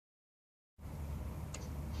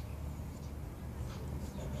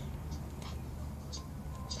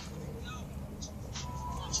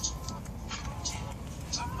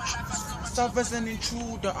I was an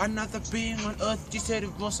intruder, another being on earth, just had to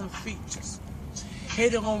grow some features.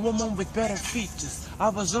 Hating on women with better features. I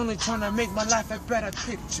was only trying to make my life a better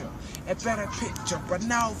picture. But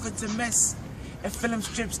now it's a mess. A film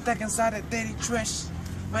strip stuck inside a dirty trash.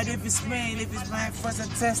 But if it's mine first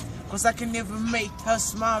a test. Cause I can never make her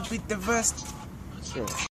smile beat the rest. Sure.